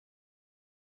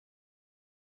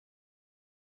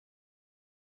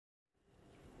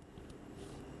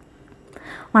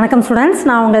வணக்கம் ஸ்டூடெண்ட்ஸ்,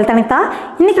 நான் உங்கள் தனிதா.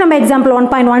 இன்னைக்கு நம்ம எக்ஸாம்பிள்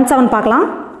 1.17 பார்க்கலாம்.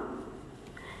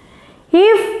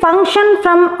 If function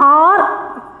from R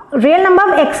real number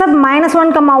except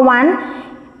 -1, 1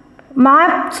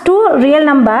 maps to real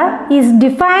number is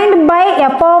defined by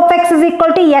f of x is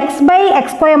equal to x by x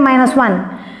square minus 1.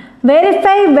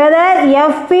 Verify whether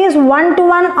f is 1 to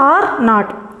 1 or not.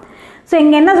 So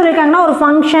இங்கே என்ன சொல்லியிருக்காங்கன்னா, ஒரு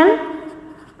function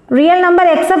real number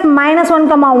accept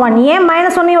 -1, ஏன்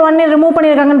 -1 remove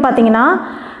பண்ணியிருக்காங்கன்னு பார்த்தீங்கன்னா,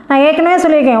 நான் ஏற்கனவே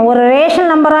சொல்லியிருக்கேன், ஒரு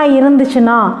ரேஷனல் நம்பராக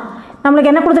இருந்துச்சுன்னா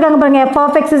நம்மளுக்கு என்ன கொடுத்துருக்காங்க பாருங்கள், f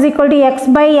of x is equal to x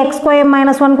by x square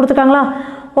minus 1 கொடுத்துருக்காங்களா.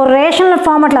 ஒரு ரேஷனல்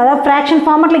ஃபார்மெட்டில், அதாவது ஃப்ராக்ஷன்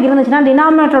ஃபார்மெட்டில் இருந்துச்சுன்னா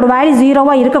டினாமினேட்டரோட வேல்யூ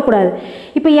 0வாக இருக்கக்கூடாது.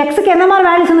 இப்போ எக்ஸுக்கு எந்த மாதிரி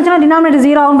வேல்யூஸ் இருந்துச்சுன்னா டினாமினேட்டர்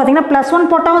 0 ஆகும். பார்த்தீங்கன்னா +1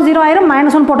 போட்டாலும் 0 ஆயிரும்,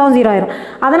 -1 போட்டாலும் 0 ஆயிரும்.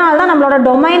 அதனால தான் நம்மளோட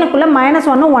டொமைனுக்குள்ளே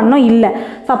 -1 1 இல்லை.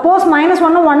 சப்போஸ்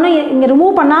 -1 1 இங்கே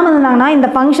ரிமூவ் பண்ணாமல் இருந்தாங்கன்னா இந்த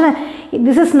ஃபங்க்ஷனை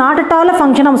this is not at all a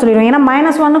function நம்ம சொல்லிடுவோம். ஏன்னா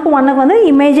 -1க்கு 1க்கு வந்து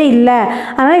இமேஜே இல்லை,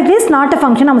 அதனால் it is not a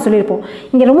function நம்ம சொல்லியிருப்போம்.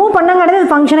 இங்கே ரிமூவ் பண்ணங்கிறது இது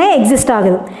ஃபங்க்ஷனே எக்ஸிஸ்ட்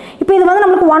ஆகுது. இப்போ இது வந்து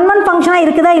நம்மளுக்கு 1 ஃபங்க்ஷனாக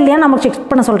இருக்குதா இல்லையான்னு நமக்கு செக்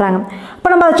பண்ண சொல்கிறாங்க. இப்போ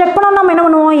நம்ம அதை செக் பண்ணோம், நம்ம என்ன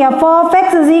பண்ணுவோம், f of x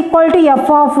is equal to f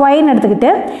of yன்னு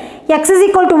எடுத்துக்கிட்டு x is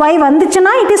equal to y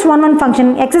வந்துச்சுன்னா it is 1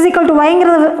 function, x is equal to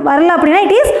yங்கிறது வரல அப்படின்னா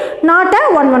it is not a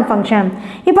 1 function.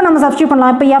 இப்போ நம்ம சப்ஸ்டியூட்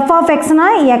பண்ணலாம். இப்போ f of xனா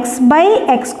x by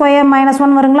x square minus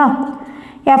 1 வருங்களா,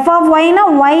 f of yனா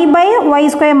y by y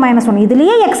square minus 1.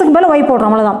 இதுலேயே xக்கு பதில் y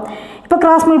போடுறோம், அவ்வளோதான். இப்போ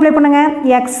கிராஸ் மல்டிப்ளை பண்ணுங்கள்,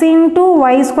 x into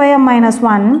y square minus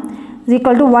 1 is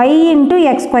equal to y into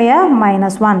x square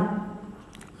minus 1.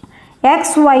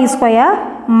 xy square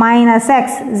minus x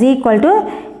is equal to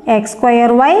x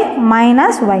square y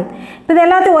minus y. இப்போ இது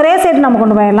எல்லாத்தையும் ஒரே சைடு நம்ம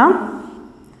கொண்டு போயிடலாம்.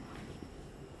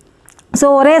 ஸோ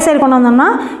ஒரே சைடு கொண்டு வந்தோம்னா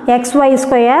xy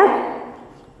square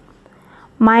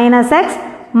minus x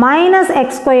minus x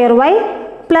square y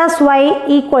plus y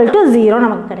equal to 0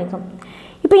 நமக்கு கிடைக்கும்.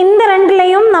 இப்போ இந்த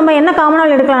ரெண்டுலேயும் நம்ம என்ன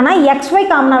காமனாக எடுக்கலாம்னா xy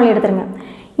காமனாக எடுத்துருங்க.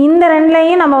 இந்த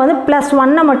ரெண்டுலேயும் நம்ம வந்து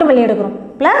 +1 மட்டும் வெளியே எடுக்கிறோம்,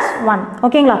 +1.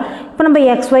 ஓகேங்களா. இப்போ நம்ம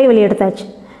xy வெளியே எடுத்தாச்சு.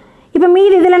 இப்போ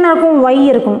மீதி இதில் என்ன இருக்கும், y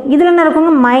இருக்கும். இதில் என்ன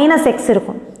இருக்குங்க, -x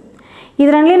இருக்கும். இது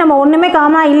ரெண்டுலேயும் நம்ம ஒன்றுமே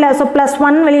காமனாக இல்லை, ஸோ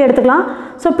 +1 வெளியே எடுத்துக்கலாம்.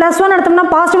 ஸோ +1 எடுத்தோம்னா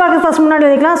பாசிட்டிவாக இருக்குது ஃபஸ்ட் முன்னாடி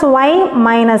எழுதிக்கலாம். So y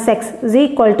minus x is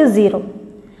equal to 0.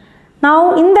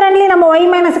 நான் இந்த ரெண்டுலேயும் நம்ம y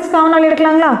minus x காமனாக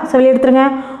எடுக்கலாங்களா. ஸோ வெளியே எடுத்துருங்க,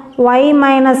 y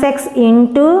minus x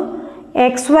into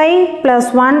xy plus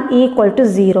 1 equal to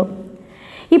 0.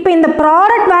 இப்போ இந்த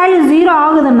ப்ராடக்ட் வேல்யூ 0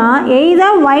 ஆகுதுன்னா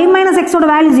எய்தர் y minus x ஓட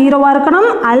வேல்யூ 0வாக இருக்கணும்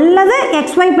அல்லது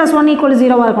xy plus 1 equal to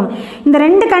 0வாக இருக்கணும். இந்த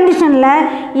ரெண்டு கண்டிஷனில்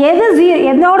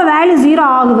எதோட வேல்யூ 0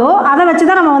 ஆகுதோ அதை வச்சு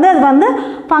தான் நம்ம வந்து அது வந்து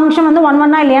ஃபங்க்ஷன் வந்து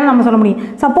 1 இல்லையான்னு நம்ம சொல்ல முடியும்.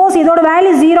 சப்போஸ் இதோட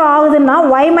வேல்யூ 0 ஆகுதுன்னா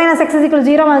y minus x is equal to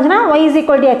 0 வந்துச்சுன்னா y is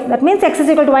equal to x, that means x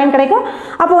is equal to y கிடைக்கும்.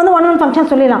 அப்போ வந்து 1 ஃபங்க்ஷன்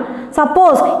சொல்லிடலாம்.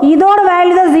 சப்போஸ் இதோட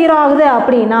வேல்யூ தான் 0 ஆகுது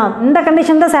அப்படின்னா, இந்த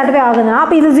கண்டிஷன் தான் சாட்டிஸ்ஃபை ஆகுதுன்னா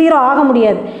அப்போ இது 0 ஆக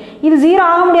முடியாது. இது 0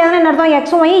 ஆக முடியாதுன்னு என்ன அர்த்தம்,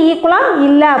 x y ஈக்குவலாக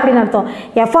இல்லை அப்படின்னு அர்த்தம்.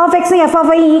 f of x f of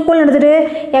y equal எடுத்துட்டு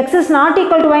x is not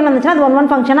equal to y வந்துச்சுன்னா அது 1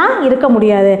 ஃபங்க்ஷனாக இருக்க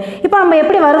முடியாது. இப்போ நம்ம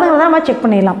எப்படி வருதுங்கிறத நம்ம செக்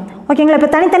பண்ணிடலாம். ஓகேங்களா. இப்போ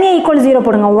தனித்தனியாக ஈக்குவல் 0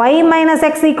 போடுங்க. y minus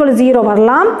x equal 0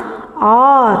 வரலாம்,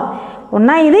 ஆர்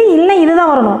ஒன்றா இது இல்லை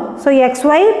இதுதான் வரணும். So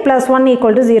xy plus 1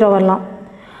 equal to 0 வரலாம்.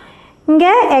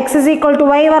 இங்கே x is equal to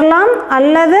y வரலாம்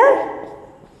அல்லது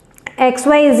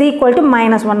xy is equal to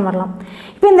 -1 வரலாம்.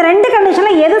 இப்போ இந்த ரெண்டு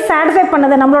கண்டிஷனில் எது சாட்டிஸ்ஃபை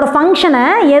பண்ணுது, நம்மளோட ஃபங்க்ஷனை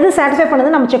எது சாட்டிஸ்ஃபை பண்ணுது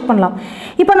நம்ம செக் பண்ணலாம்.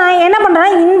 இப்போ நான் என்ன பண்ணுறேன்னா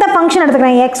இந்த ஃபங்க்ஷன்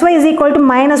எடுத்துக்கிறேன், xy is equal to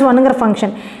 -1ங்கிற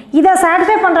function. இதை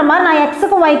சாட்டிஸ்ஃபை பண்ணுற மாதிரி நான்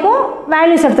எக்ஸுக்கும் ஒய்க்கும்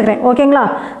வேல்யூஸ் எடுத்துக்கிறேன். ஓகேங்களா.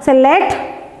 ஸோ லெட்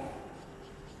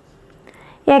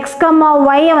x,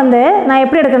 y வந்து நான்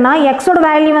எப்படி எடுக்கிறேன்னா, எக்ஸோட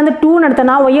வேல்யூ வந்து 2ன்னு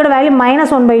எடுத்தேன்னா ஒய்யோட வேல்யூ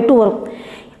 -1/2 வரும்.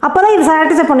 அப்போ தான் இது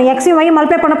சாட்டிஸ்ஃபை பண்ணும். எக்ஸையும் ஒய்யும்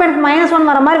மல்டிப்ளை பண்ணப்போ எனக்கு -1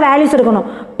 வர மாதிரி வேல்யூஸ் எடுக்கணும்.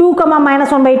 2,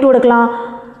 -1/2 எடுக்கலாம்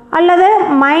அல்லது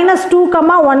 -2,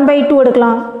 (1/2)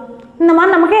 எடுக்கலாம். இந்த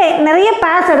மாதிரி நமக்கு நிறைய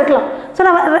பேர்ஸ் எடுக்கலாம். ஸோ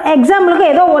நான் எக்ஸாம்பிளுக்கு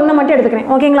ஏதோ ஒன்று மட்டும் எடுத்துக்கிறேன்.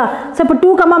 ஓகேங்களா. ஸோ இப்போ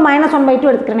 2, -1/2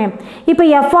 எடுத்துக்கிறேன். இப்போ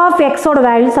f of xோட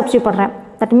வேல்யூ சப்ஸ்டியூட் பண்ணுறேன்.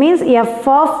 That means f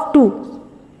of 2.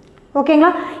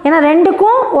 ஓகேங்களா. ஏன்னா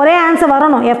ரெண்டுக்கும் ஒரே ஆன்சர்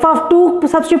வரணும். f of 2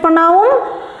 சப்ஸ்டியூட் பண்ணாவும்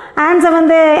ஆன்சர்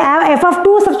வந்து f of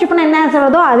 2 சப்ஸ்டியூட் பண்ண என்ன ஆன்சர்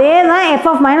வருதோ அதே தான் f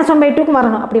of -1/2க்கும்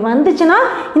வரணும். அப்படி வந்துச்சுன்னா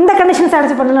இந்த கண்டிஷன்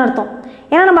சாட்டிஸ்ஃபை பண்ணுன்னு அர்த்தம்.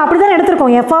 ஏன்னா நம்ம அப்படி தான்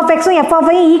எடுத்திருக்கோம், f of xும் f of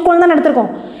y equal தான்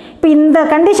எடுத்திருக்கோம். இப்போ இந்த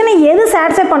கண்டிஷனை எது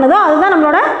சாட்டிஸ்ஃபை பண்ணுதோ அதுதான்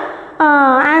நம்மளோட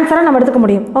ஆன்சரை நம்ம எடுத்துக்க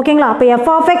முடியும். ஓகேங்களா. அப்போ f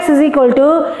of x is equal to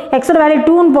xோட value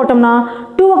 2ன்னு போட்டோம்னா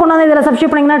 2வை கொண்டு வந்து இதில்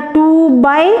சப்ஸ்டியூட் பண்ணிங்கன்னா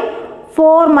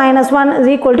 2/4 - 1 is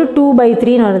equal to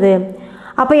 2/3ன்னு வருது.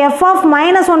 அப்போ f of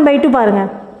 -1/2 பாருங்கள்.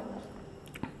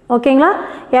 ஓகேங்களா.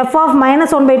 f of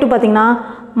 -1/2 பார்த்தீங்கன்னா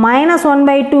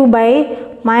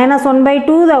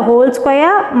 -1/2 the whole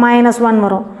square -1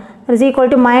 வரும். That is equal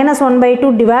to -1/2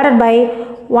 divided by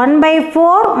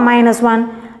 1/4 - 1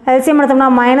 LCM எடுத்தோம்னா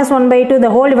 -1/2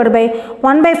 the whole divided by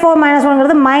 1/4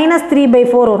 -1ங்கிறது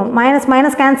 -3/4 வரும்.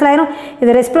 மைனஸ் கேன்சல் ஆயிரும்.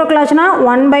 இது ரெசிப்ரோக்கல் ஆச்சுன்னா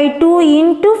 1/2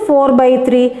 into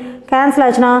 4/3 கேன்சல்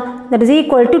ஆச்சுன்னா that is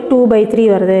equal to 2/3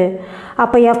 வருது.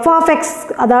 அப்போ f of x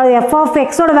அதாவது f of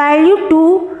x ஓட வேல்யூ 2,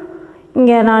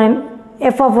 இங்கே நான்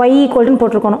f of y equal to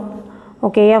போட்டிருக்கணும்.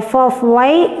 Okay, f of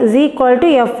y is equal to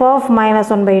f of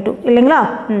 -1/2 இல்லைங்களா?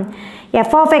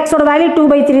 f of x ஓட வேல்யூ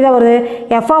 2/3 தான் வருது,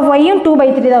 f of y-யும்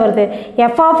 2/3 தான் வருது.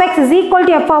 f of x is equal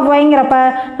to f of y-ங்கிறப்ப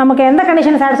நமக்கு எந்த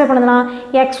கண்டிஷனை சாட்டிஸ்ஃபை பண்ணுதுன்னா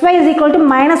xy is equal to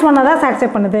 -1 தான்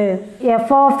சாட்டிஸ்ஃபை பண்ணுது.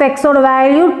 f of x ஓட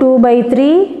வேல்யூ 2/3,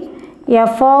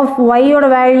 f of y ஓட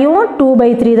வேல்யூவும்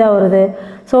 2/3 தான் வருது.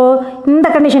 ஸோ இந்த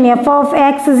condition f of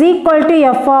x is equal to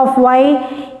f of y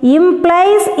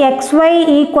implies xy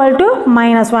equal to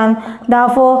 -1.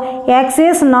 Therefore x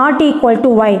is not equal to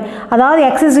y. அதாவது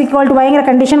x is equal to yங்கிற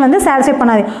condition வந்து satisfy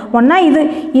பண்ணாது. ஒன்றா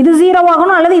இது 0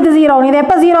 ஆகணும் அல்லது இது 0 ஆகணும். இது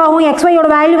எப்போ 0 ஆகும்? xy ஓட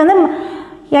வேல்யூ வந்து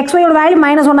xy ஓட வேல்யூ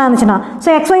 -1 இருந்துச்சுன்னா, ஸோ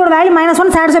xy ஓட வேல்யூ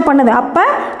 -1 சாட்டிஸ்ஃபை பண்ணுது. அப்போ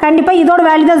கண்டிப்பாக இதோட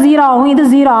வேல்யூ தான் 0 ஆகும், இது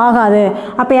 0 ஆகாது.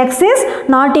 அப்போ x is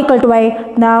not equal to y.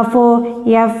 Therefore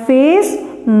f is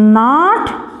not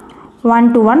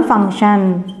one-to-one function.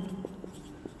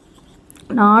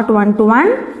 Not one-to-one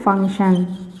function.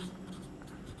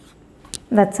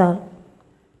 That's all.